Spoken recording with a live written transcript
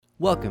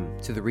Welcome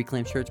to the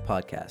Reclaim Church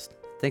podcast.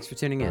 Thanks for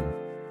tuning in.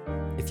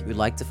 If you would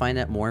like to find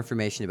out more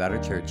information about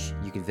our church,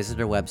 you can visit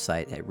our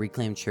website at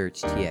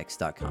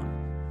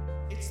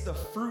reclaimchurchtx.com. It's the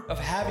fruit of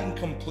having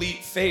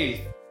complete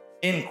faith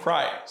in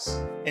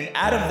Christ. And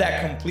out of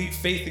that complete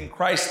faith in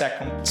Christ, that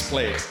comes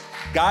place.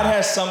 God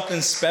has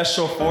something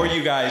special for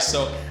you guys.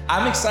 So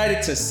I'm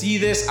excited to see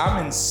this.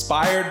 I'm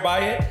inspired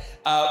by it.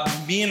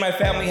 Me and my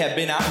family have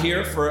been out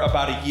here for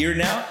about a year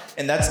now,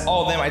 and that's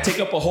all them. I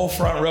take up a whole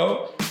front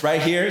row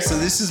right here. So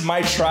this is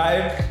my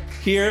tribe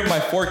here, my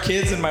 4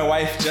 kids and my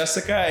wife,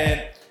 Jessica.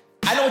 And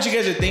I know what you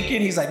guys are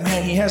thinking. He's like,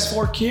 man, he has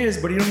 4 kids,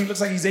 but he don't even look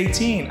like he's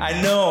 18. I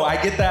know,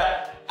 I get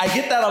that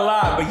a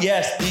lot, but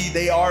yes,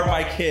 they are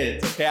my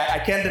kids, okay? I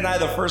can't deny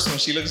the first one.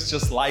 She looks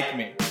just like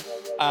me.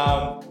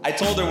 I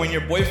told her, when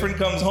your boyfriend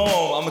comes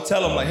home, I'm gonna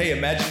tell him, like, hey,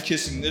 imagine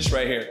kissing this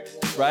right here,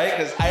 right?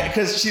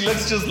 Because she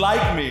looks just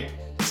like me.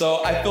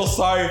 So I feel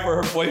sorry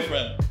for her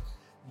boyfriend.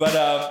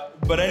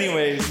 But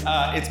anyways,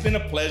 it's been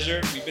a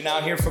pleasure. We've been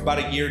out here for about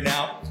a year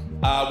now.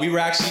 We were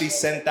actually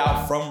sent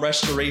out from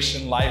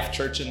Restoration Life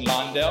Church in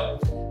Lawndale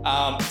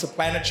to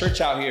plant a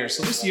church out here.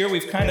 So this year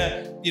we've kind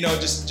of,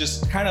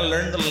 just kind of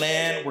learned the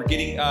land. We're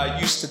getting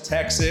used to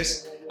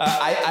Texas.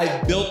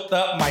 I built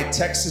up my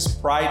Texas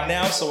pride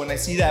now. So when I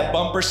see that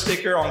bumper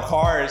sticker on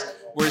cars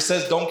where it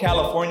says, "Don't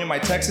California my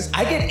Texas,"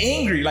 I get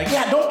angry. Like,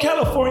 yeah, don't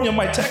California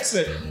my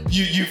Texas.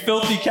 You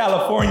filthy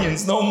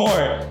Californians, no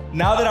more.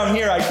 Now that I'm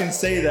here, I can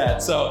say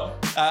that. So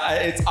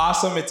it's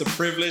awesome. It's a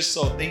privilege.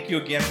 So thank you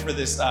again for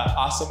this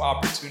awesome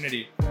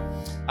opportunity.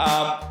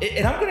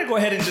 And I'm going to go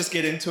ahead and just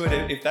get into it,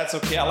 if that's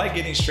okay. I like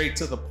getting straight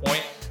to the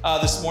point.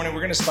 This morning,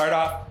 we're going to start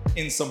off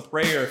in some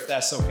prayer, if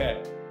that's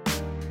okay.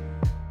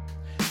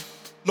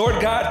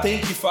 Lord God,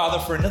 thank you, Father,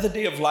 for another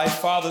day of life,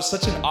 Father.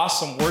 Such an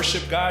awesome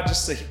worship, God,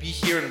 just to be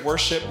here and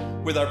worship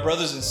with our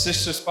brothers and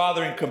sisters,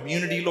 Father, in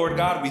community, Lord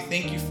God. We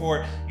thank you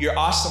for your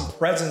awesome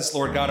presence,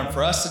 Lord God, and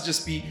for us to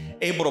just be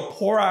able to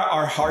pour out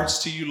our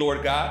hearts to you,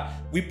 Lord God.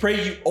 We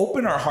pray you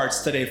open our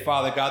hearts today,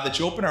 Father God, that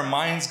you open our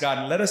minds, God,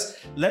 and let us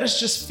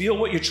just feel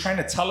what you're trying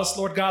to tell us,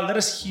 Lord God. Let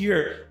us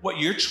hear what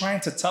you're trying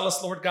to tell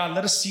us, Lord God.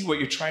 Let us see what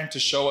you're trying to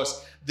show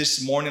us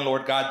this morning,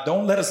 Lord God.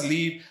 Don't let us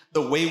leave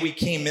the way we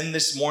came in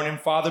this morning,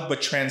 Father,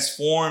 but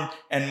transformed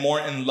and more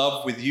in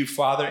love with you,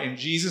 Father. In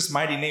Jesus'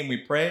 mighty name we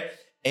pray.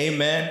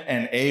 Amen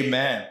and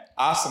amen.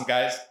 Awesome,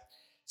 guys.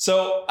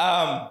 So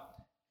I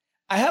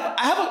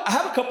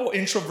have a couple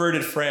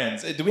introverted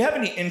friends. Do we have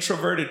any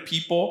introverted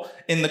people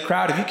in the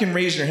crowd? If you can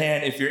raise your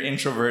hand if you're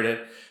introverted.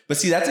 But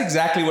see, that's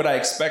exactly what I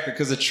expected,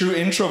 because a true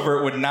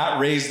introvert would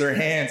not raise their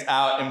hands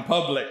out in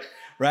public,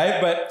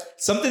 right? But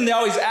something they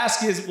always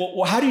ask is,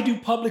 well, how do you do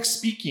public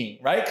speaking,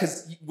 right?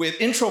 Because with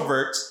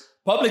introverts,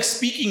 public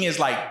speaking is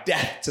like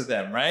death to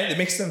them, right? It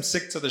makes them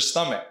sick to their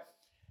stomach.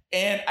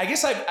 And I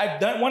guess I've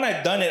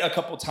done it a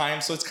couple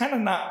times, so it's kind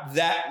of not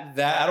that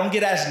I don't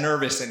get as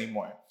nervous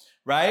anymore,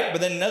 right?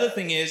 But then another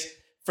thing is,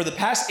 for the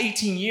past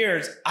 18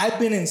 years, I've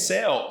been in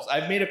sales.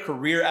 I've made a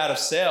career out of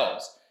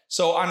sales.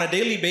 So on a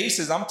daily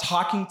basis, I'm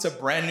talking to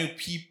brand new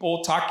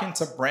people, talking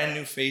to brand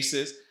new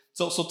faces.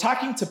 So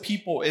talking to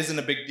people isn't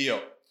a big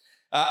deal.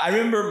 I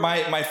remember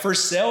my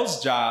first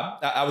sales job.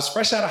 I was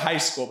fresh out of high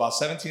school, about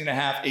 17 and a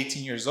half,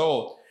 18 years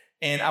old.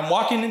 And I'm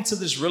walking into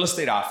this real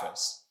estate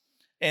office.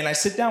 And I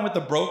sit down with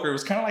the broker. It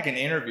was kind of like an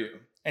interview.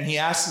 And he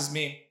asks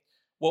me,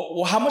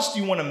 well, how much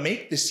do you want to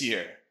make this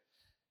year?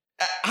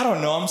 I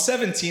don't know. I'm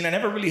 17. I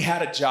never really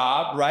had a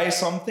job, right?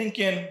 So I'm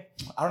thinking,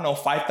 I don't know,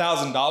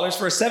 $5,000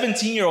 for a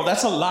 17-year-old.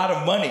 That's a lot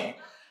of money,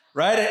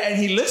 right? And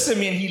he looks at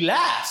me and he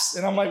laughs.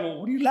 And I'm like, well,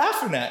 what are you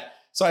laughing at?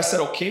 So I said,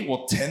 okay,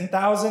 well,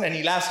 10,000. And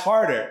he laughs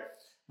harder,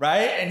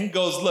 right? And he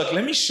goes, look,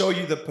 let me show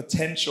you the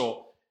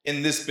potential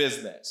in this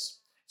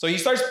business. So he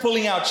starts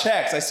pulling out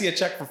checks. I see a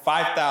check for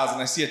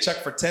 5,000. I see a check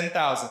for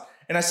 10,000.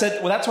 And I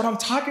said, well, that's what I'm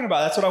talking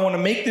about. That's what I want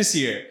to make this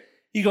year.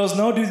 He goes,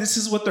 no, dude, this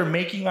is what they're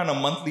making on a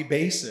monthly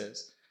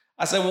basis.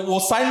 I said, well,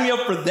 sign me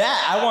up for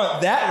that. I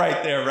want that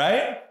right there,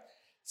 right?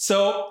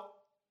 So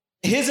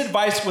his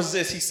advice was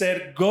this. He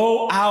said,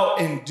 go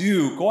out and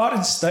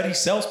study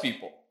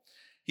salespeople.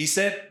 He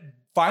said,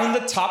 find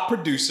the top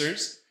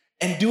producers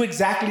and do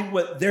exactly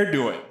what they're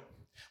doing.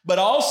 But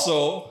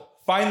also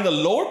find the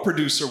lower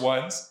producer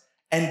ones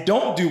and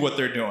don't do what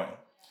they're doing.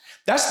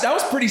 That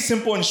was pretty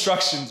simple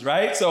instructions,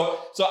 right? So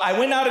I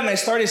went out and I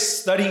started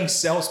studying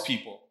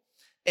salespeople.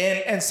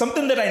 And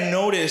something that I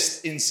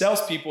noticed in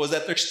salespeople is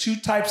that there's 2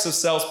 types of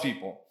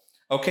salespeople.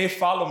 Okay,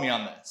 follow me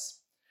on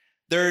this.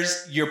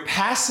 There's your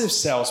passive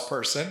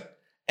salesperson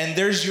and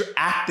there's your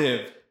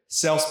active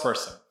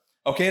salesperson.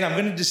 Okay, and I'm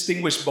going to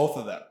distinguish both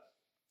of them.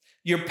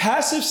 Your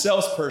passive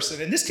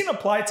salesperson, and this can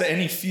apply to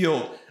any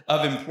field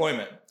of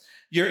employment.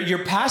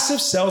 Your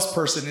passive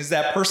salesperson is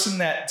that person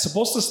that's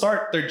supposed to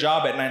start their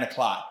job at 9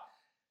 o'clock.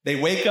 They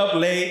wake up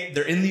late,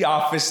 they're in the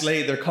office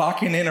late, they're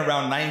clocking in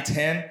around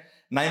 9:10.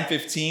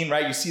 9:15,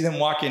 right? You see them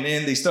walking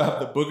in, they still have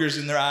the boogers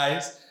in their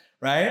eyes,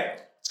 right?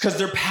 It's because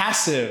they're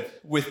passive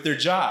with their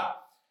job.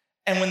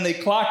 And when they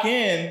clock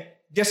in,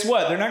 guess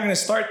what? They're not going to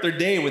start their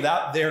day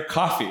without their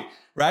coffee,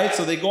 right?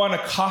 So they go on a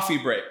coffee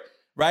break.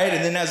 right?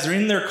 And then as they're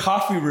in their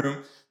coffee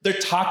room, they're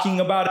talking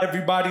about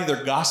everybody.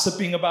 They're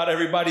gossiping about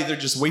everybody. They're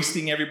just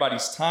wasting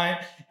everybody's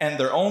time and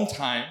their own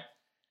time.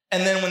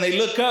 And then when they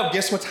look up,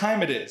 guess what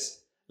time it is?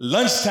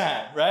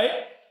 Lunchtime, right?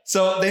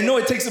 So they know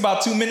it takes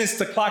about 2 minutes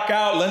to clock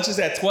out. Lunch is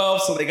at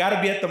 12, so they got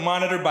to be at the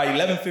monitor by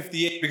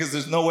 11:58 because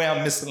there's no way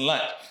I'm missing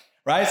lunch,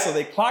 right? So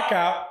they clock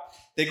out.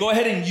 They go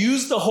ahead and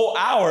use the whole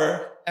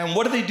hour. And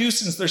what do they do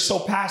since they're so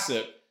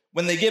passive?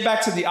 When they get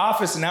back to the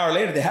office an hour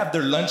later, they have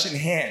their lunch in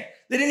hand.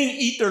 They didn't even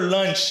eat their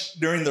lunch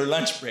during their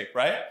lunch break,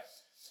 right?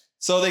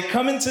 So they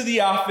come into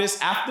the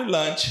office after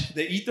lunch.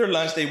 They eat their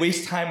lunch. They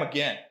waste time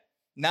again.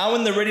 Now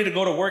when they're ready to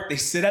go to work, they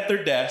sit at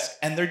their desk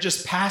and they're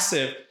just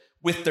passive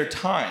with their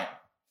time.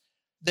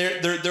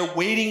 They're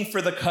waiting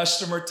for the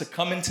customer to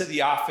come into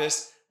the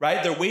office,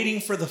 right? They're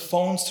waiting for the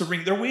phones to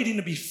ring. They're waiting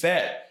to be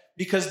fed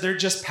because they're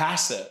just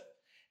passive.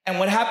 And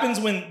what happens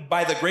when,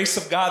 by the grace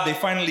of God, they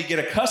finally get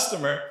a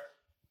customer,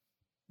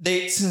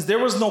 since there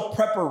was no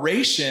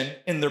preparation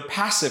in their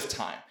passive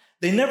time,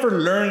 they never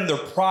learned their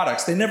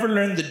products. They never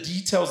learned the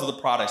details of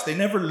the products. They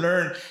never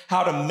learned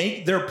how to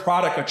make their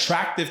product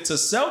attractive to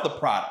sell the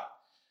product.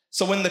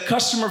 So when the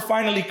customer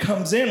finally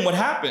comes in, what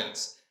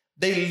happens?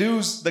 They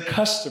lose the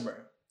customer.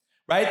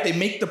 Right? They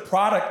make the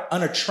product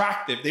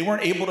unattractive. They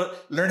weren't able to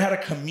learn how to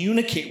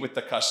communicate with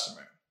the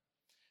customer.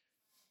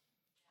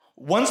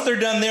 Once they're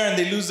done there and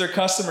they lose their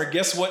customer,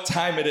 guess what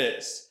time it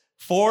is?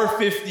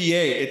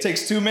 4:58. It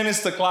takes 2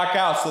 minutes to clock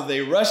out. So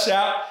they rush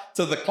out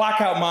to the clock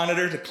out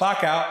monitor to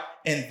clock out.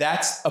 And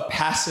that's a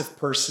passive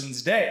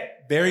person's day.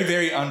 Very,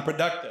 very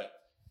unproductive.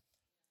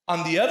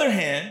 On the other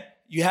hand,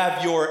 you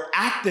have your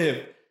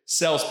active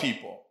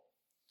salespeople.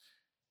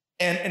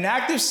 And an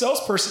active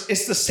salesperson,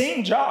 it's the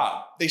same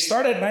job. They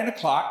start at 9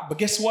 o'clock, but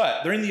guess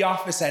what? They're in the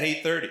office at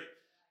 8:30.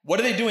 What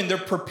are they doing? They're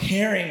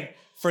preparing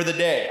for the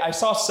day. I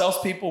saw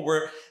salespeople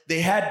where they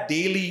had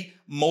daily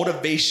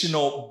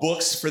motivational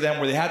books for them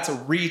where they had to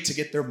read to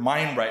get their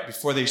mind right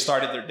before they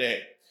started their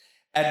day.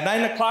 At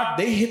 9 o'clock,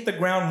 they hit the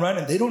ground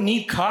running. They don't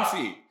need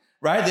coffee,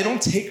 right? They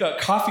don't take a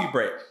coffee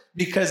break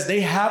because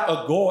they have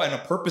a goal and a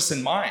purpose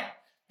in mind.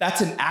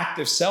 That's an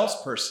active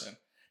salesperson.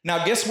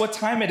 Now, guess what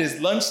time it is?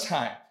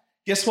 Lunchtime.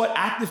 Guess what?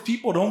 Active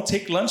people don't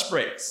take lunch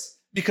breaks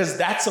because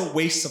that's a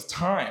waste of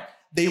time.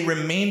 They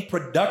remain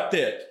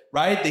productive,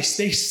 right? They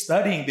stay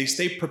studying. They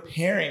stay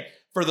preparing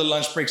for the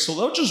lunch break. So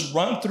they'll just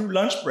run through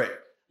lunch break.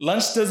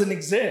 Lunch doesn't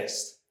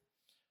exist,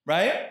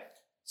 right?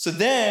 So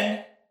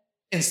then,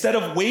 instead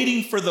of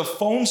waiting for the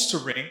phones to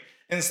ring,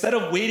 instead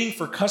of waiting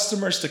for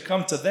customers to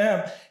come to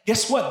them,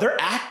 guess what?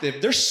 They're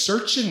active. They're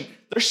searching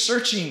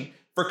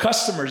for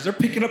customers. They're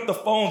picking up the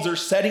phones. They're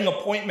setting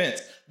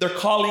appointments. They're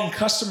calling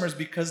customers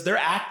because they're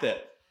active.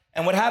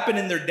 And what happened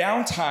in their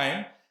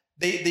downtime,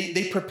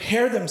 they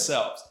prepare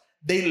themselves.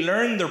 They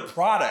learn their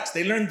products.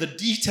 They learn the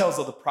details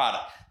of the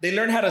product. They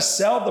learn how to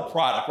sell the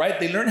product, right?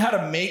 They learn how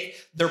to make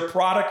their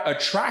product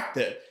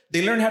attractive.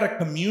 They learn how to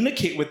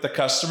communicate with the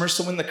customer.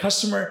 So when the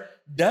customer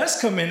does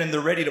come in and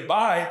they're ready to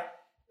buy,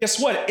 guess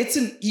what? It's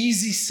an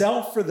easy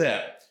sell for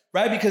them,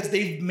 right? Because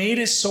they've made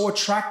it so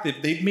attractive.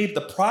 They've made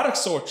the product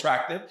so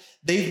attractive.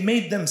 They've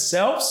made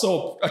themselves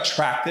so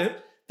attractive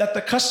that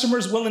the customer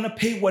is willing to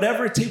pay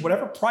whatever it takes,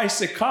 whatever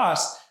price it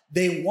costs,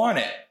 they want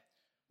it,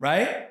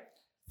 right?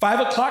 5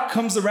 o'clock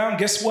comes around,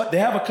 guess what? They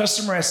have a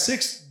customer at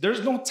 6.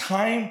 There's no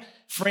time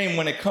frame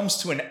when it comes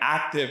to an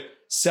active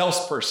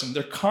salesperson.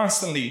 They're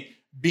constantly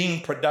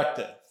being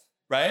productive,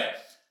 right?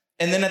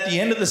 And then at the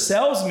end of the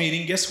sales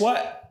meeting, guess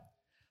what?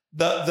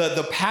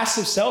 The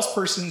passive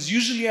salesperson's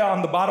usually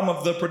on the bottom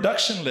of the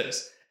production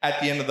list at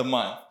the end of the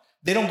month.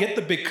 They don't get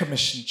the big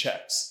commission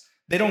checks.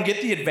 They don't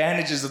get the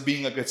advantages of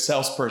being a good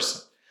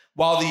salesperson.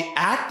 While the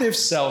active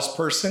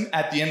salesperson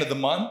at the end of the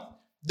month,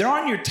 they're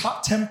on your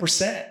top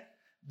 10%.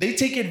 They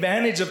take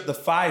advantage of the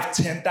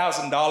 $5,000,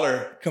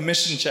 $10,000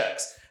 commission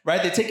checks,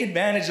 right? They take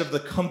advantage of the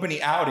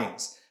company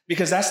outings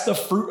because that's the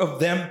fruit of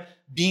them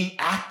being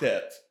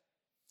active.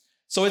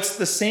 So it's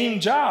the same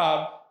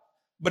job,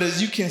 but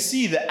as you can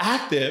see, the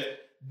active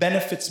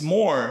benefits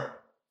more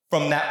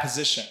from that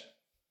position.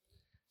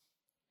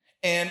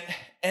 And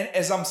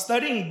as I'm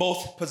studying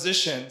both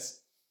positions,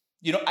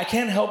 I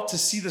can't help to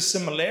see the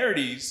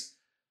similarities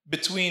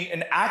between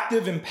an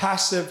active and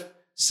passive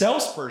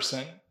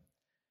salesperson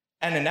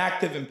and an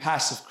active and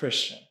passive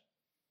Christian.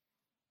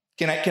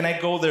 Can I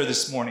go there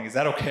this morning? Is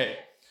that okay?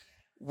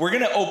 We're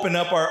going to open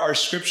up our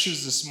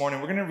scriptures this morning.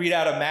 We're going to read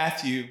out of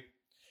Matthew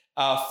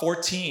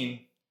 14,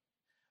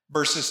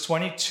 verses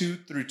 22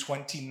 through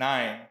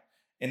 29.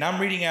 And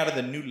I'm reading out of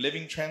the New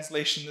Living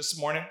Translation this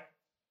morning.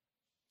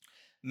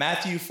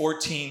 Matthew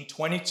 14,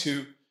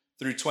 22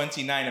 through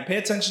 29. And pay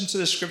attention to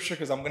the scripture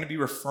because I'm going to be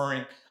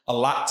referring a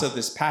lot to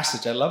this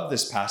passage. I love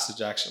this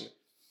passage, actually.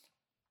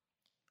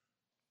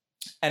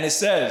 And it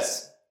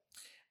says,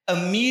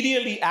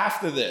 immediately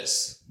after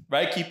this,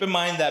 right? Keep in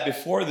mind that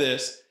before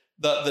this,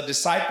 the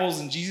disciples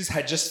and Jesus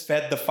had just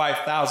fed the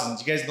 5,000.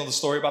 You guys know the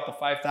story about the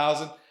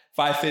 5,000?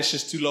 5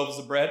 fishes, 2 loaves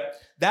of bread.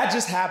 That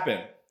just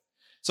happened.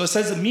 So it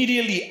says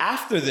immediately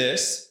after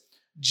this,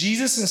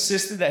 Jesus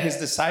insisted that his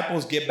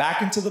disciples get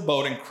back into the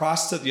boat and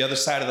cross to the other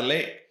side of the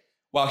lake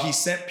while he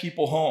sent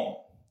people home.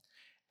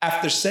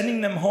 After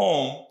sending them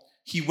home,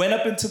 he went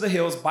up into the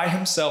hills by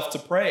himself to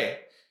pray.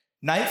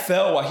 Night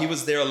fell while he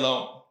was there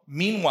alone.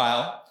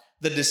 Meanwhile,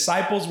 the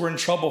disciples were in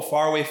trouble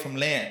far away from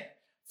land,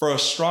 for a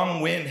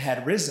strong wind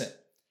had risen,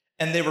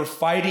 and they were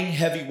fighting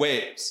heavy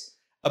waves.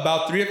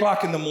 About 3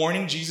 o'clock in the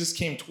morning, Jesus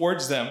came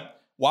towards them,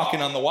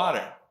 walking on the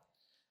water.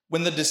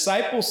 When the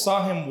disciples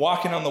saw him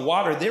walking on the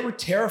water, they were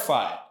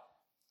terrified.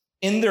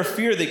 In their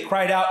fear, they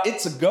cried out,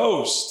 "It's a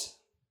ghost."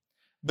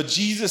 But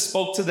Jesus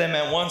spoke to them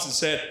at once and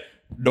said,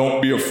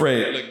 "Don't be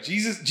afraid." Look,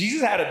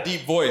 Jesus had a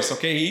deep voice,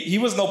 okay? He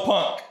was no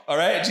punk, all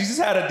right? Jesus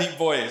had a deep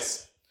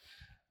voice.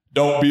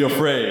 "Don't be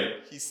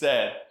afraid," he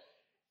said.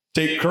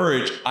 "Take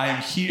courage, I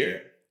am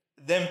here."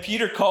 Then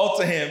Peter called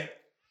to him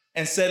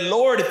and said,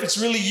 "Lord, if it's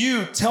really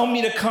you, tell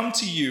me to come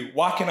to you,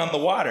 walking on the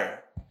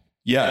water."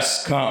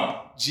 "Yes, come,"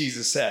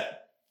 Jesus said.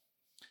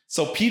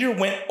 So Peter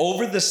went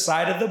over the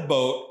side of the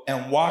boat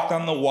and walked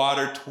on the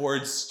water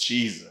towards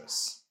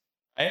Jesus,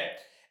 right?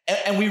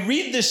 And we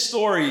read this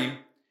story,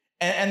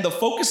 and the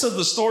focus of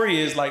the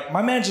story is like,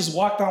 my man just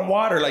walked on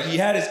water. Like he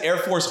had his Air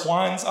Force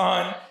Ones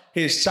on,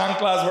 his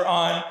chanclas were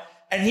on,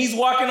 and he's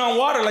walking on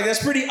water. Like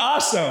that's pretty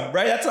awesome,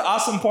 right? That's an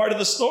awesome part of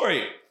the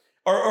story.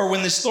 Or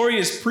when the story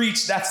is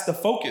preached, that's the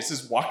focus,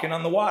 is walking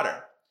on the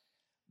water.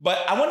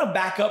 But I want to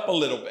back up a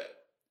little bit,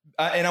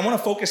 and I want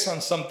to focus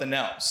on something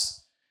else.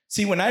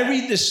 See, when I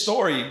read this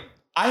story,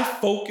 I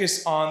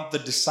focus on the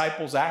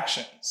disciples'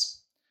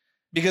 actions.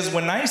 Because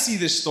when I see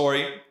this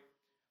story,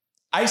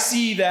 I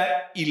see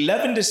that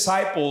 11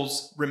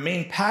 disciples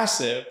remained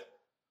passive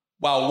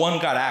while one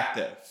got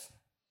active.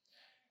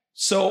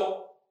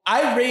 So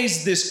I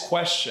raised this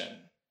question.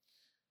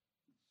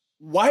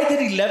 Why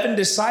did 11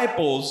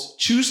 disciples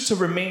choose to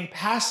remain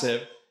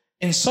passive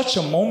in such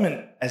a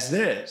moment as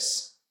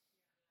this?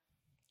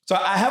 So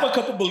I have a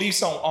couple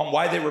beliefs on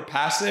why they were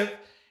passive.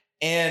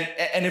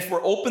 And if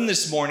we're open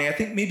this morning, I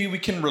think maybe we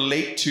can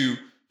relate to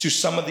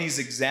some of these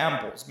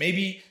examples.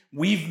 Maybe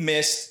we've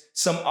missed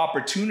some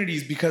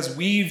opportunities because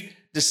we've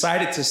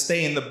decided to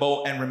stay in the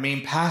boat and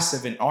remain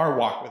passive in our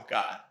walk with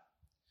God.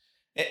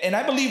 And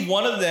I believe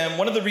one of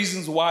the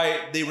reasons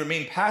why they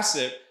remained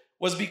passive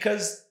was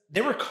because they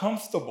were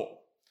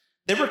comfortable.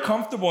 They were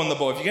comfortable in the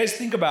boat. If you guys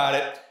think about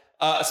it,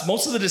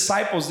 most of the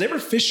disciples, they were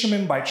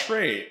fishermen by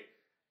trade.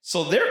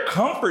 So their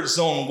comfort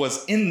zone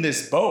was in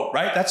this boat,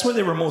 right? That's where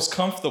they were most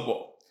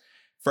comfortable.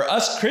 For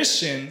us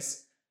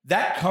Christians,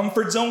 that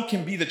comfort zone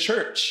can be the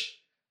church,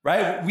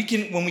 right?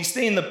 When we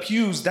stay in the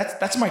pews,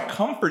 that's my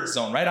comfort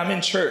zone, right? I'm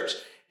in church.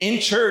 In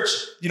church,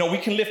 we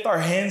can lift our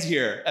hands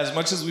here as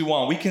much as we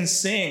want. We can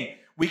sing,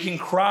 we can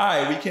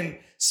cry, we can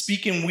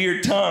speak in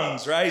weird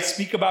tongues, right?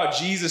 Speak about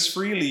Jesus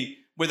freely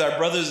with our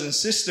brothers and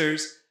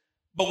sisters.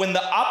 But when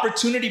the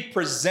opportunity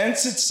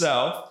presents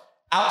itself,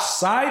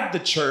 outside the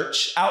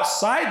church,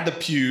 outside the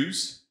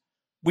pews,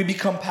 we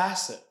become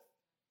passive.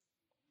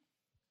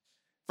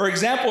 For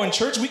example, in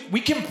church,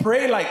 we can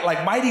pray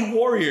like mighty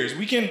warriors.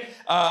 We can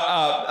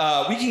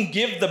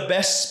give the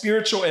best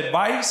spiritual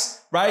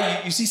advice,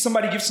 right? You see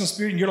somebody give some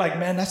spirit, and you're like,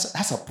 man,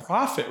 that's a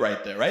prophet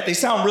right there, right? They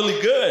sound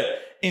really good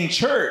in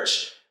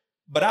church,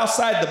 but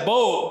outside the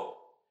boat,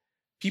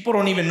 people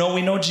don't even know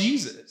we know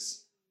Jesus.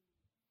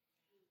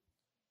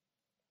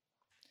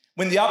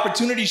 When the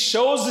opportunity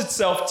shows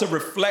itself to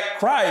reflect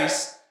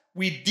Christ,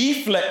 we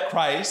deflect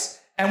Christ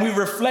and we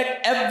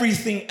reflect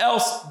everything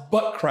else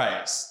but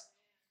Christ.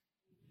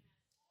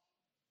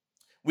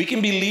 We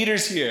can be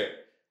leaders here.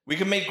 We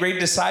can make great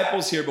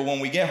disciples here, but when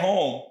we get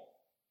home,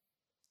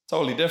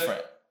 totally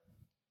different,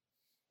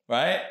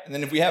 right? And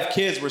then if we have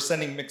kids, we're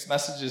sending mixed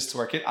messages to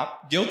our kids. I'm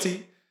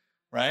guilty,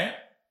 right?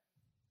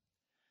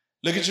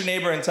 Look at your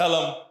neighbor and tell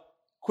them,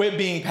 quit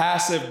being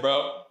passive,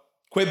 bro.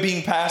 Quit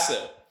being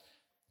passive.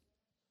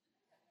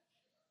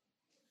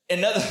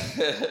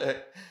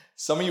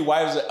 Some of you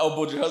wives have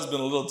elbowed your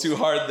husband a little too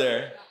hard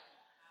there.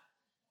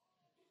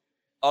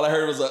 All I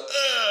heard was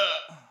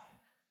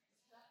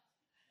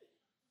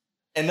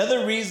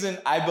Another reason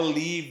I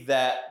believe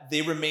that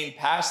they remain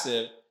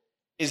passive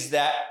is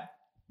that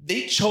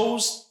they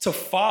chose to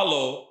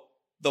follow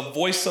the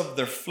voice of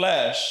their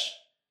flesh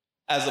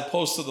as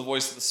opposed to the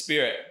voice of the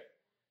Spirit.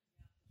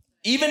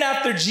 Even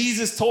after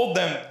Jesus told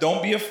them,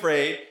 don't be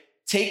afraid,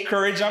 take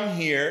courage, I'm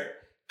here,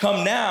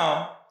 come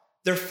now,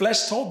 their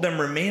flesh told them,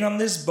 remain on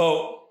this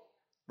boat,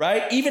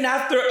 right? Even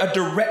after a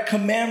direct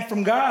command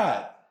from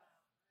God,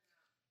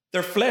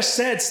 their flesh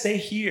said, stay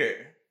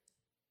here.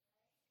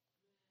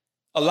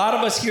 A lot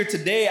of us here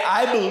today,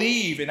 I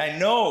believe and I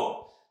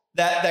know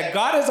that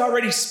God has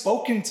already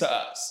spoken to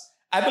us.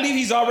 I believe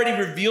he's already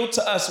revealed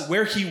to us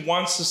where he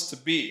wants us to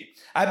be.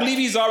 I believe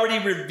he's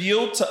already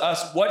revealed to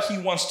us what he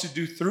wants to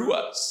do through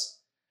us.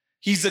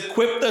 He's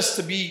equipped us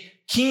to be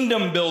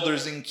kingdom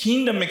builders and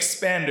kingdom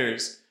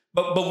expanders.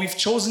 But we've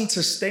chosen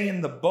to stay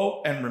in the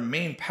boat and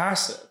remain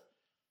passive.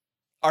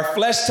 Our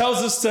flesh tells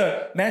us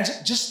to, man,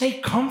 just stay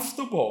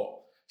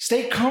comfortable.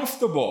 Stay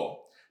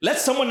comfortable. Let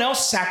someone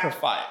else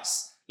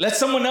sacrifice. Let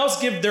someone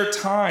else give their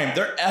time,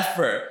 their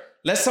effort.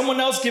 Let someone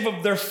else give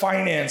up their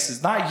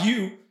finances, not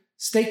you.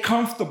 Stay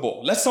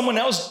comfortable. Let someone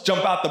else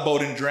jump out the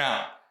boat and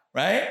drown,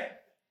 right?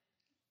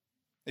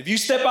 If you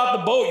step out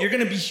the boat, you're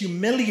going to be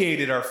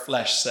humiliated, our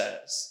flesh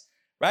says,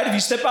 right? If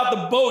you step out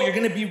the boat, you're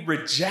going to be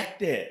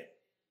rejected.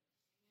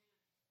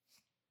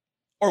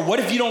 Or what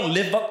if you don't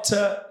live up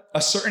to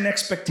a certain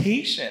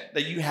expectation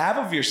that you have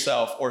of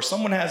yourself or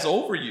someone has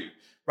over you,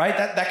 right?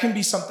 That can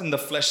be something the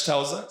flesh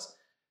tells us.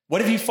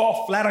 What if you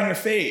fall flat on your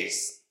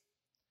face?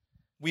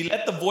 We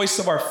let the voice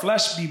of our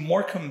flesh be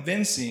more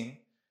convincing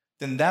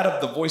than that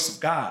of the voice of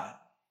God.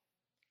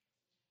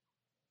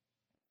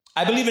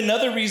 I believe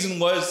another reason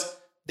was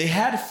they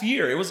had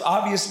fear. It was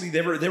obviously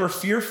they were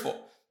fearful.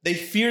 They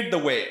feared the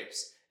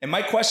waves. And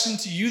my question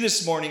to you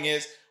this morning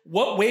is,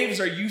 what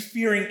waves are you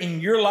fearing in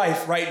your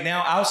life right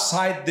now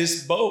outside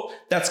this boat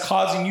that's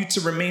causing you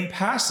to remain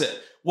passive?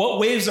 What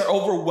waves are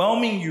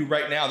overwhelming you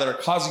right now that are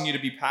causing you to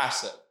be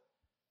passive?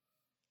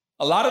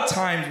 A lot of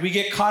times we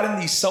get caught in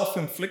these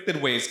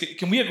self-inflicted ways.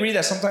 Can we agree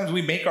that sometimes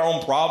we make our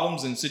own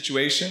problems and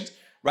situations,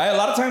 right? A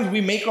lot of times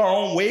we make our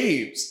own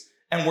waves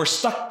and we're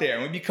stuck there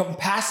and we become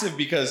passive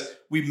because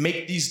we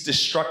make these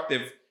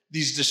destructive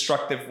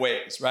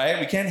waves, right?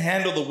 We can't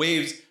handle the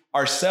waves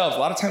ourselves. A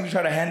lot of times we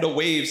try to handle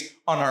waves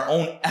on our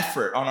own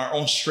effort, on our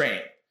own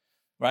strength,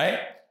 right?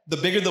 The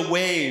bigger the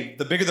wave,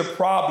 the bigger the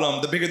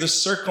problem, the bigger the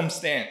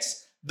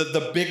circumstance,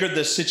 the bigger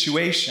the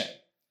situation.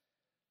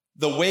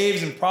 The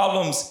waves and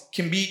problems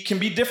can be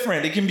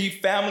different. It can be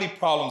family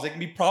problems. It can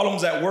be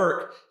problems at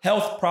work,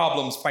 health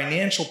problems,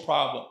 financial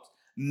problems,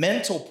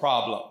 mental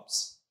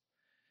problems.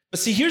 But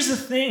see, here's the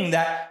thing,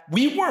 that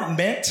we weren't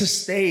meant to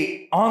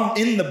stay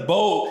in the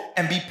boat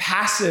and be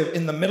passive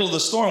in the middle of the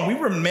storm. We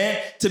were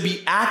meant to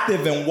be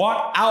active and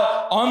walk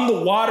out on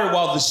the water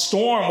while the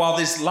storm, while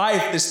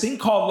this thing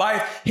called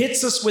life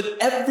hits us with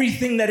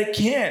everything that it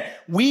can.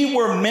 We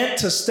were meant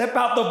to step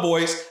out the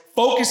voice,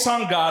 focus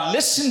on God,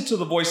 listen to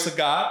the voice of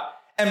God,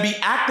 and be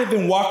active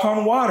and walk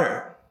on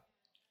water.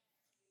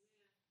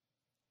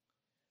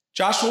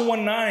 Joshua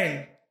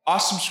 1:9,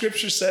 awesome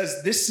scripture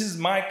says, "This is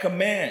my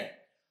command.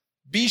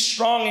 Be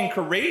strong and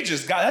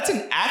courageous." God, that's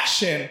an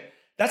action.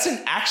 That's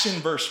an action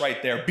verse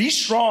right there. Be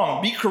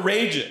strong, be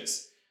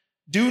courageous.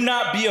 Do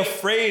not be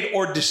afraid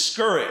or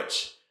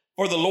discouraged,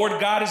 for the Lord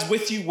God is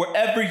with you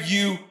wherever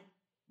you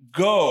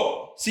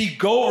go. See,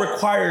 go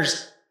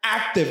requires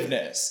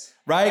activeness,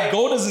 right?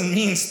 Go doesn't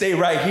mean stay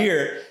right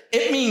here.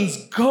 It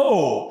means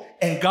go,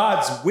 and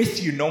God's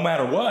with you no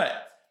matter what.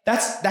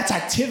 That's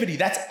activity.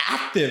 That's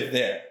active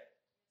there.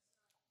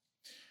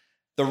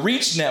 The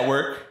Reach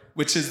Network,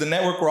 which is the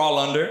network we're all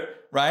under,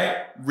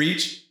 right?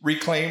 Reach,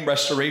 Reclaim,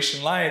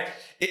 Restoration Life.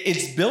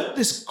 It's built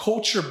this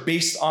culture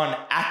based on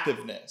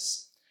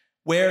activeness,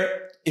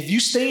 where if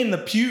you stay in the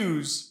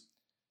pews,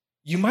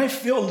 you might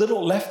feel a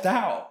little left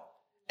out.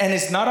 And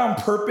it's not on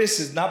purpose,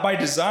 it's not by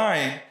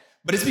design,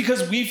 but it's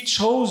because we've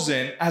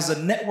chosen as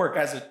a network,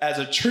 as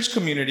a church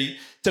community,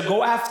 to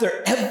go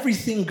after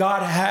everything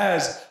God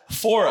has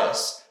for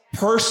us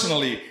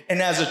personally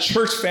and as a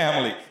church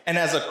family and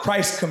as a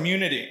Christ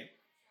community.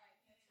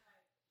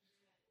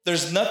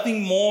 There's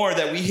nothing more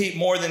that we hate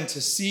more than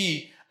to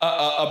see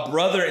a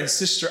brother and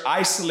sister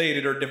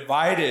isolated or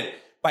divided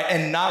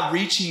and not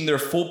reaching their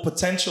full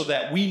potential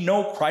that we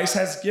know Christ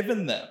has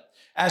given them.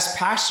 As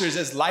pastors,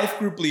 as life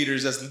group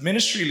leaders, as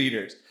ministry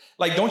leaders.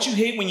 Like, don't you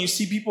hate when you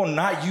see people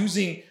not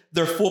using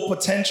their full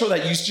potential,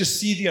 that you just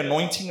see the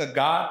anointing of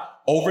God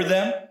over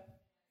them?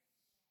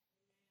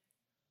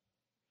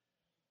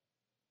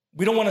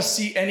 We don't want to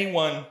see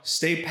anyone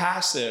stay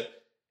passive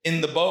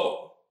in the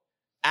boat.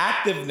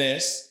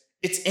 Activeness,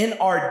 it's in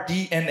our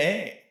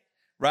DNA,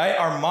 right?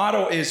 Our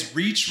motto is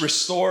reach,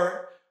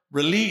 restore,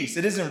 release.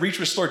 It isn't reach,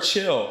 restore,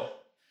 chill,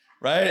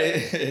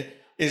 right?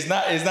 It's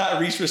not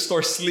reach,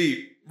 restore,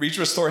 sleep, reach,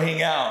 restore,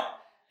 hang out.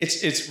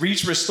 It's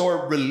reach,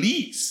 restore,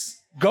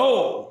 release,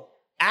 go,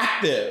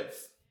 active.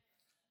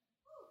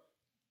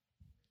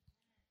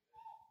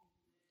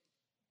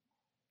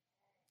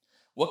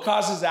 What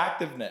causes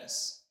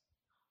activeness?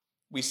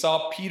 We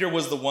saw Peter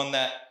was the one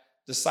that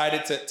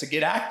decided to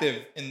get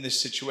active in this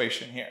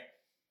situation here.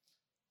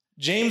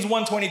 James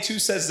 1:22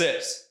 says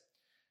this.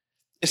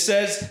 It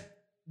says,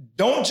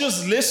 don't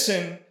just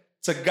listen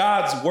to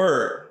God's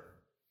word.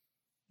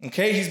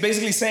 Okay, he's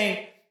basically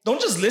saying,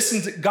 don't just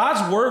listen to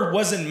God's word.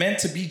 Wasn't meant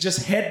to be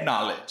just head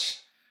knowledge,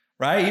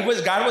 right?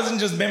 God wasn't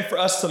just meant for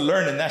us to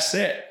learn and that's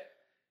it.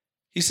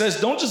 He says,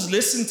 don't just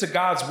listen to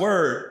God's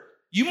word.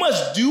 You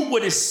must do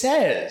what it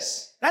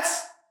says.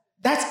 That's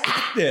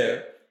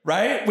active,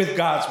 right? With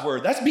God's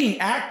word. That's being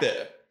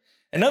active.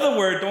 In other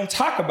words, don't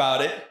talk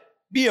about it,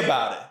 be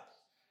about it.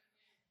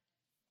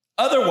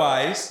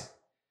 Otherwise,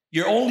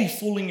 you're only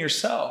fooling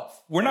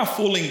yourself. We're not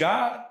fooling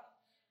God,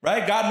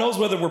 right? God knows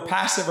whether we're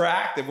passive or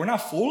active. We're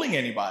not fooling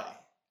anybody.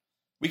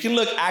 We can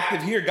look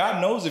active here.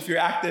 God knows if you're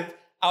active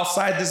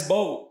outside this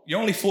boat. You're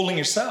only fooling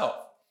yourself.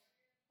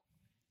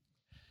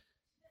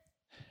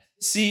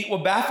 See,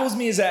 what baffles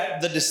me is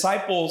that the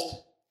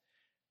disciples,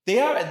 they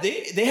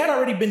had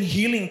already been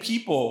healing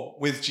people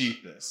with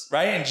Jesus,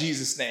 right? In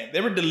Jesus' name.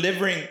 They were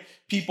delivering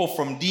people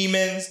from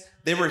demons.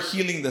 They were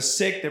healing the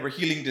sick. They were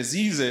healing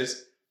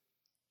diseases.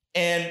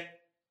 And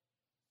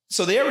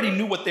so they already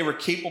knew what they were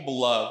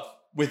capable of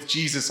with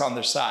Jesus on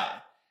their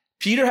side.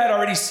 Peter had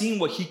already seen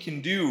what he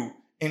can do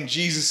in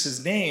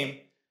Jesus' name,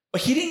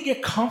 but he didn't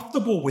get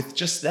comfortable with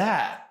just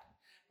that,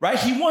 right?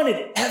 He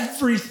wanted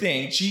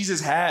everything Jesus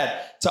had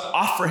to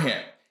offer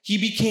him. He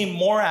became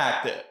more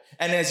active.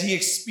 And as he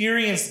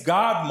experienced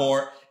God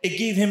more, it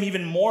gave him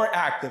even more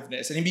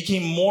activeness, and he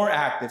became more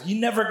active. He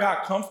never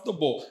got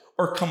comfortable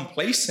or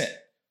complacent.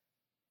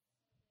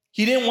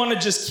 He didn't want to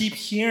just keep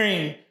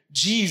hearing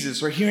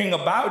Jesus or hearing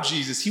about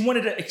Jesus. He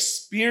wanted to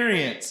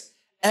experience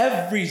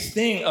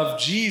everything of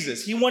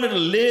Jesus. He wanted to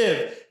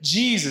live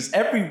Jesus.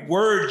 Every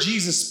word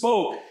Jesus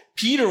spoke,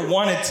 Peter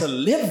wanted to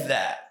live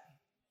that.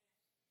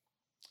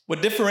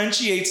 What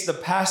differentiates the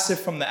passive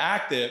from the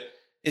active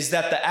is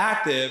that the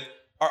active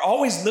are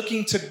always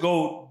looking to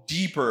go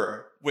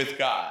deeper with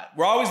God.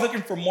 We're always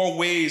looking for more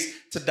ways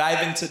to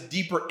dive into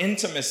deeper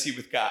intimacy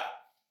with God.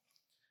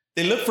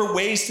 They look for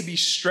ways to be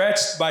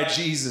stretched by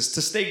Jesus,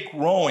 to stay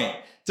growing,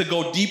 to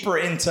go deeper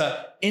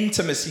into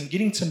intimacy and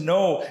getting to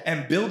know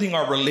and building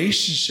our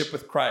relationship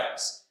with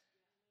Christ.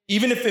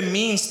 Even if it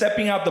means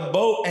stepping out the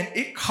boat and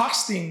it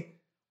costing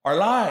our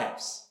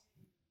lives.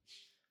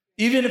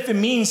 Even if it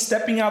means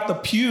stepping out the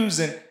pews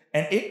and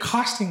it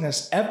costing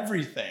us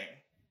everything.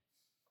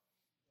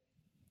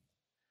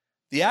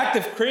 The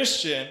active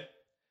Christian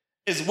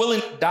is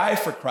willing to die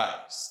for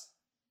Christ.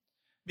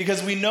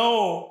 Because we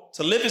know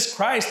to live is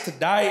Christ, to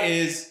die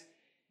is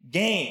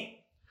gain.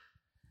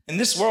 In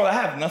this world, I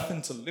have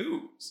nothing to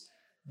lose,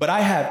 but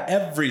I have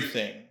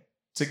everything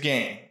to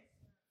gain.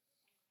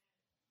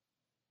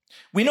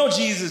 We know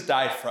Jesus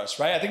died for us,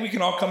 right? I think we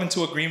can all come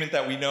into agreement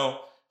that we know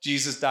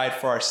Jesus died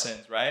for our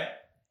sins, right?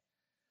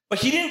 But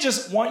he didn't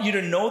just want you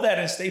to know that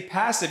and stay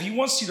passive. He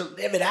wants you to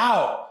live it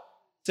out,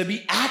 to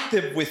be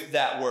active with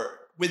that word,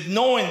 with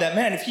knowing that,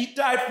 man, if he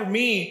died for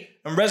me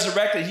and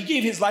resurrected, he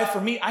gave his life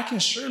for me, I can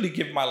surely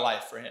give my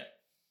life for him.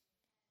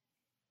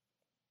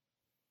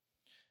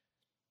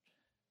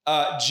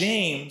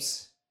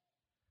 James,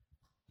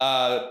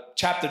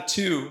 chapter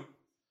 2,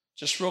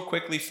 just real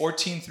quickly,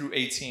 14 through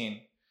 18.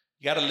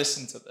 You got to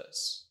listen to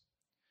this.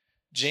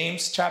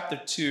 James chapter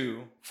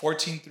 2,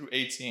 14 through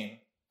 18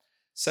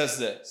 says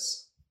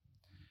this.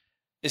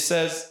 It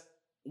says,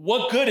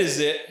 "What good is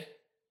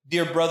it,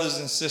 dear brothers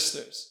and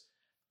sisters,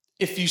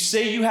 if you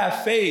say you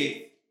have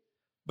faith,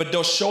 but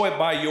don't show it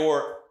by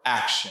your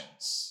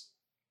actions,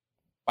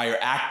 by your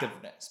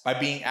activeness, by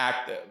being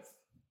active?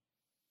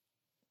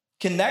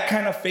 Can that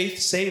kind of faith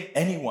save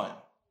anyone?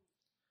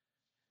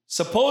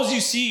 Suppose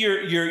you see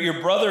your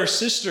brother or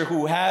sister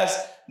who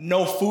has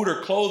no food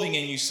or clothing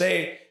and you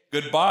say,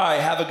 goodbye,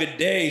 have a good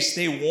day,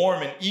 stay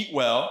warm and eat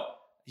well."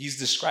 He's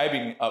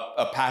describing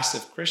a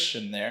passive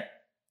Christian there.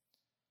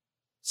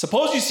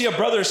 Suppose you see a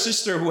brother or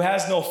sister who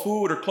has no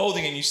food or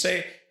clothing and you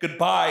say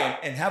goodbye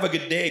and have a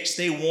good day,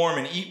 stay warm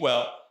and eat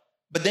well,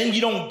 but then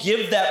you don't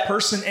give that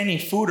person any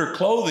food or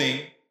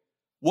clothing.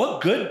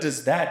 What good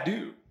does that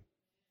do?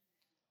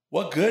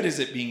 What good is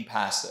it being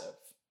passive?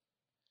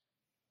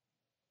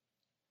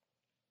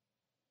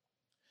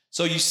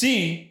 So you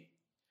see,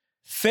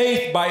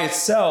 faith by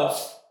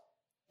itself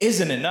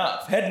isn't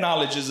enough. Head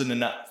knowledge isn't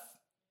enough.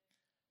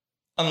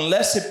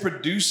 Unless it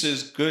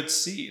produces good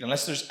seed,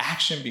 unless there's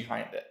action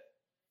behind it.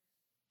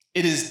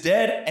 It is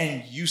dead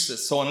and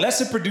useless. So unless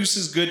it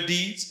produces good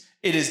deeds,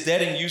 it is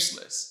dead and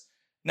useless.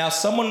 Now,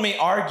 someone may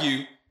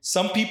argue,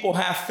 some people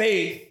have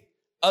faith,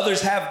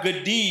 others have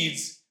good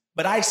deeds,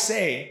 but I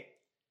say,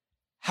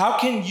 how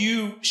can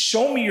you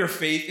show me your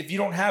faith if you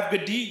don't have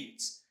good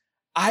deeds?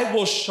 I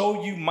will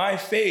show you my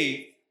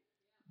faith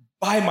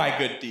by my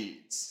good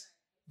deeds,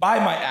 by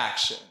my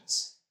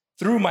actions,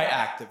 through my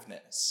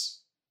activeness.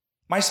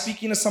 Am I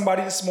speaking to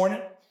somebody this morning?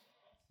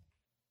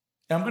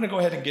 And I'm going to go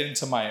ahead and get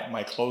into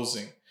my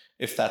closing,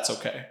 if that's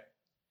okay.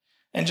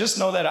 And just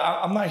know that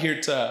I'm not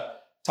here to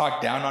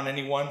talk down on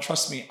anyone.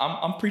 Trust me,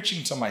 I'm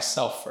preaching to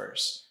myself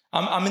first.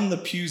 I'm in the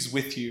pews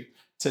with you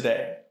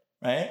today,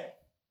 right?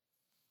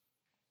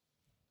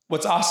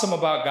 What's awesome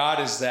about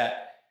God is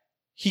that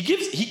he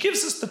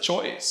gives us the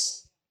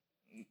choice.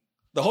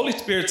 The Holy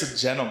Spirit's a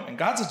gentleman.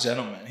 God's a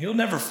gentleman. He'll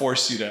never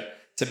force you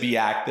to be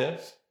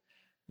active,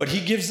 but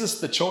he gives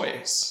us the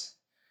choice.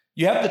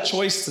 You have the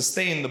choice to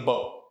stay in the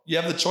boat. You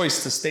have the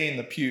choice to stay in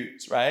the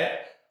pews, right?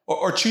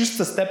 Or choose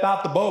to step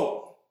out the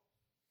boat.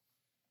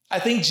 I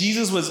think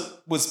Jesus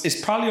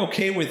is probably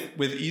okay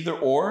with either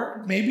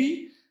or,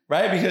 maybe,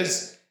 right?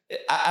 Because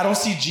I don't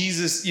see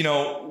Jesus,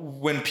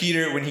 when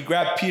he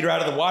grabbed Peter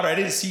out of the water, I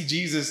didn't see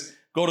Jesus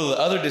go to the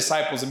other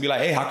disciples and be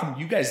like, hey, how come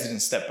you guys didn't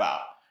step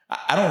out?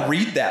 I don't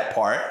read that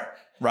part,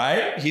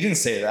 right? He didn't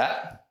say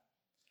that.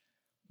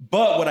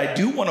 But what I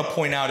do want to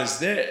point out is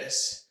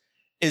this,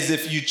 is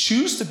if you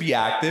choose to be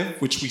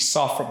active, which we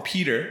saw from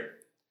Peter,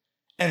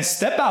 and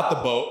step out the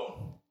boat,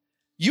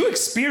 you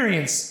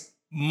experience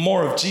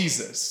more of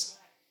Jesus,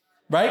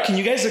 right? Can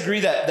you guys agree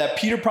that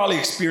Peter probably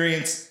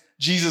experienced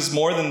Jesus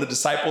more than the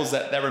disciples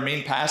that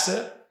remained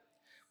passive?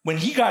 When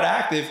he got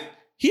active,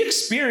 He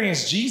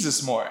experienced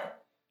Jesus more,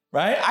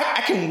 right?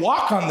 I can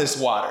walk on this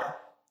water.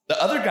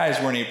 The other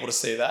guys weren't able to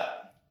say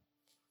that.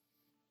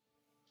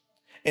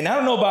 And I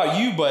don't know about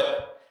you,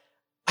 but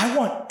I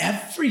want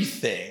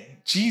everything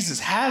Jesus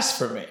has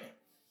for me.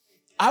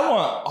 I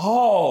want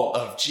all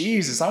of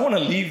Jesus. I want to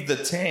leave the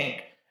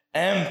tank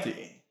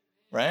empty,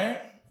 right?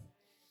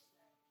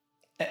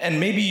 And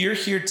maybe you're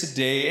here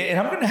today, and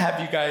I'm going to have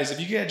you guys,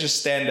 if you could just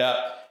stand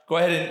up, go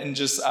ahead and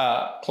just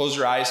close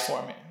your eyes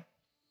for me.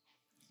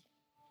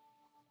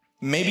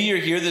 Maybe you're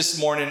here this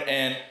morning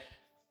and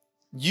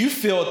you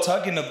feel a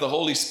tugging of the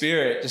Holy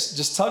Spirit,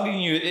 just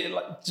tugging you,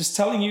 just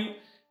telling you,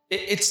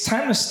 it's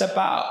time to step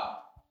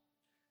out.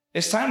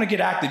 It's time to get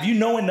active. You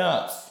know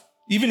enough.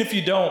 Even if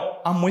you don't,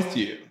 I'm with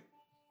you.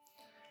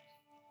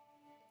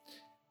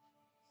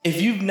 If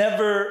you've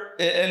never,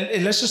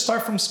 and let's just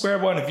start from square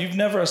one. If you've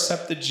never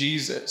accepted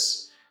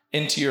Jesus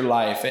into your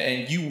life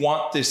and you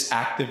want this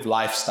active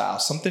lifestyle,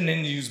 something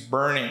in you's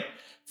burning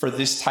for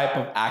this type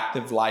of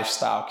active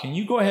lifestyle, can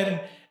you go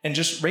ahead and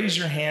just raise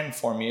your hand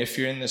for me if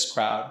you're in this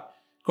crowd?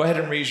 Go ahead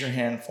and raise your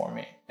hand for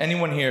me.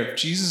 Anyone here, if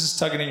Jesus is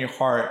tugging in your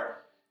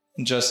heart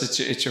and just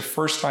it's your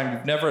first time,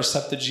 you've never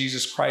accepted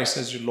Jesus Christ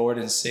as your Lord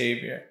and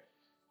Savior,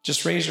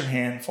 just raise your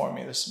hand for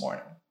me this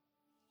morning.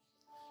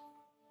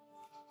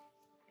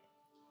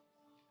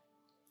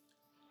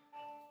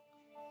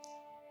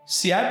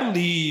 See, I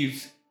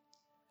believe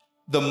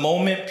the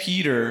moment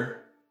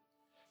Peter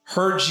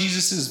heard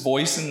Jesus'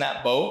 voice in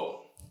that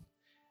boat,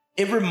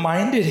 it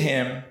reminded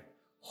him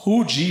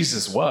who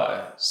Jesus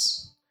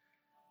was.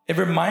 It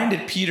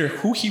reminded Peter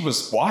who he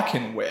was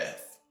walking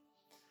with.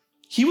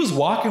 He was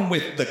walking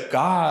with the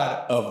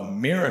God of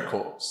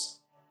miracles.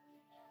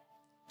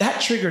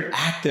 That triggered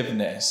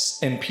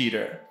activeness in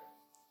Peter.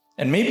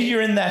 And maybe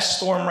you're in that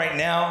storm right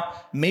now.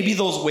 Maybe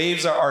those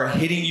waves are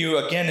hitting you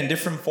again in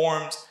different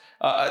forms.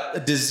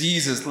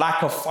 Diseases,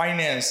 lack of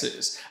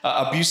finances,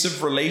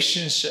 abusive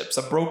relationships,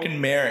 a broken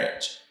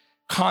marriage,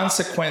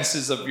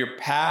 consequences of your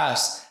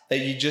past that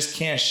you just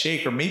can't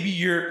shake, or maybe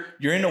you're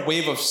in a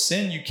wave of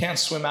sin you can't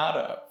swim out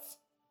of.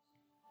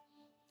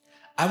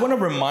 I want to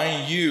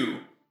remind you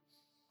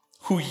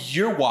who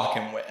you're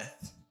walking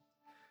with.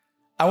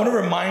 I want to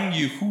remind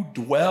you who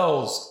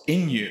dwells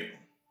in you.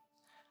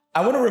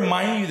 I want to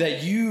remind you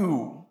that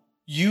you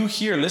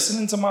here,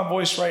 listening to my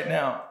voice right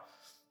now,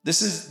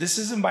 this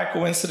isn't by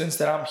coincidence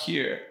that I'm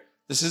here.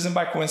 This isn't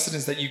by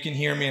coincidence that you can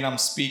hear me and I'm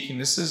speaking.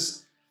 This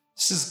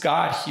is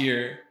God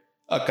here,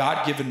 a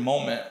God-given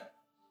moment.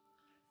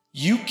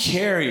 You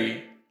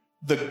carry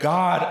the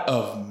God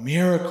of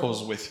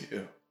miracles with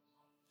you.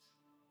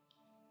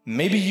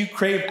 Maybe you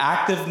crave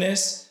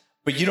activeness,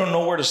 but you don't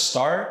know where to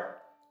start.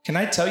 Can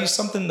I tell you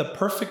something? The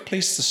perfect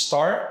place to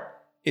start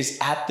is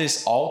at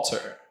this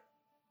altar.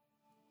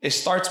 It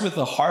starts with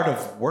a heart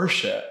of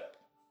worship.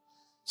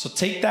 So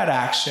take that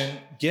action,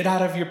 get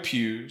out of your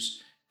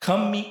pews,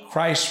 come meet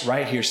Christ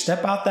right here.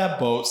 Step out that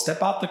boat,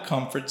 step out the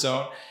comfort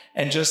zone,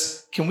 and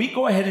can we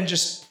go ahead and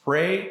just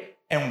pray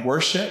and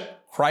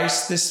worship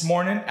Christ this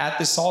morning at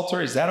this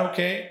altar? Is that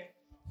okay?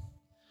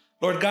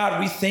 Lord God,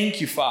 we thank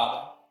you,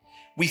 Father.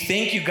 We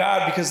thank you,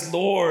 God, because,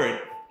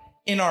 Lord,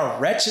 in our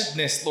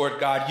wretchedness, Lord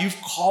God,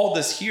 you've called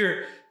us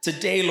here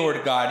today,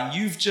 Lord God,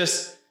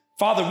 and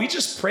Father, we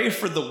just pray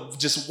for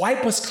just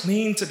wipe us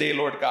clean today,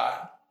 Lord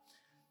God.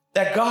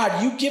 That,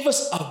 God, you give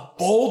us a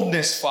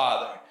boldness,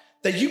 Father,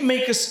 that you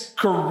make us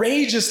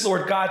courageous,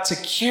 Lord God, to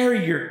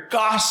carry your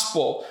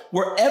gospel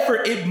wherever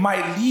it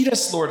might lead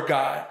us, Lord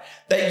God.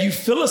 That you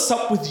fill us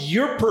up with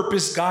your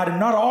purpose, God, and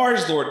not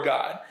ours, Lord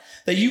God.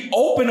 That you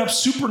open up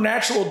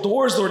supernatural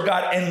doors, Lord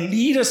God, and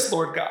lead us,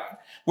 Lord God.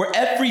 Where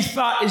every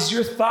thought is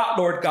your thought,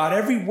 Lord God.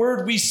 Every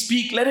word we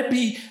speak, let it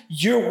be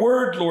your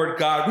word, Lord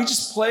God. We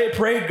just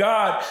pray,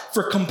 God,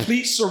 for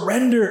complete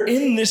surrender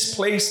in this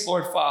place,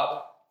 Lord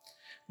Father.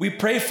 We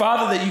pray,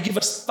 Father, that you give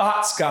us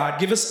thoughts, God.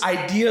 Give us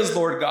ideas,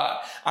 Lord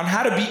God, on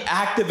how to be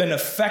active and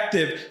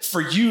effective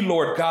for you,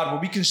 Lord God,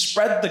 where we can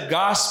spread the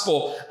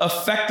gospel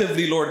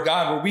effectively, Lord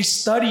God, where we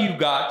study you,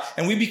 God,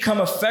 and we become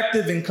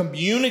effective in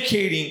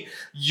communicating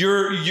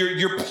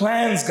your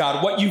plans,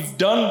 God, what you've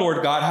done,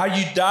 Lord God, how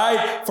you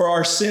died for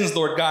our sins,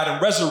 Lord God,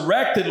 and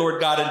resurrected,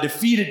 Lord God, and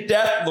defeated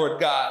death, Lord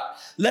God.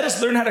 Let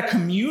us learn how to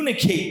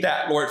communicate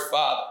that, Lord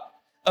Father,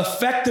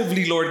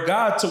 effectively, Lord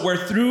God, to where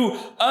through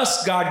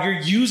us, God,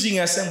 you're using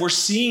us and we're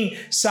seeing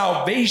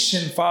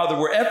salvation, Father,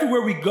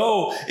 wherever we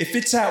go. If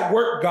it's at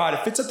work, God,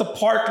 if it's at the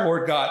park,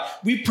 Lord God,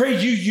 we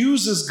pray you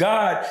use us,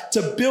 God,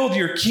 to build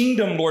your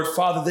kingdom, Lord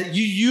Father, that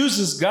you use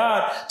us,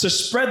 God, to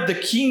spread the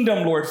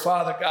kingdom, Lord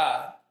Father,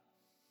 God.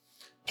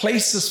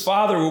 Place us,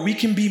 Father, where we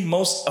can be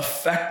most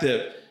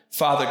effective,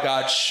 Father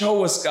God.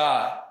 Show us,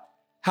 God,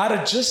 how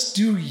to just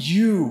do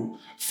you,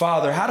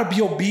 Father, how to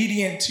be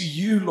obedient to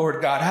you,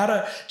 Lord God, how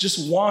to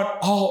just want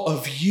all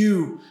of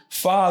you,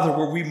 Father,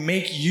 where we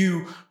make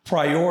you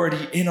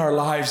priority in our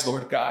lives,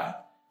 Lord God.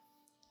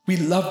 We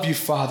love you,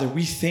 Father.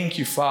 We thank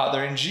you,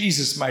 Father. In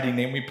Jesus' mighty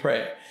name we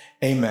pray.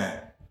 Amen.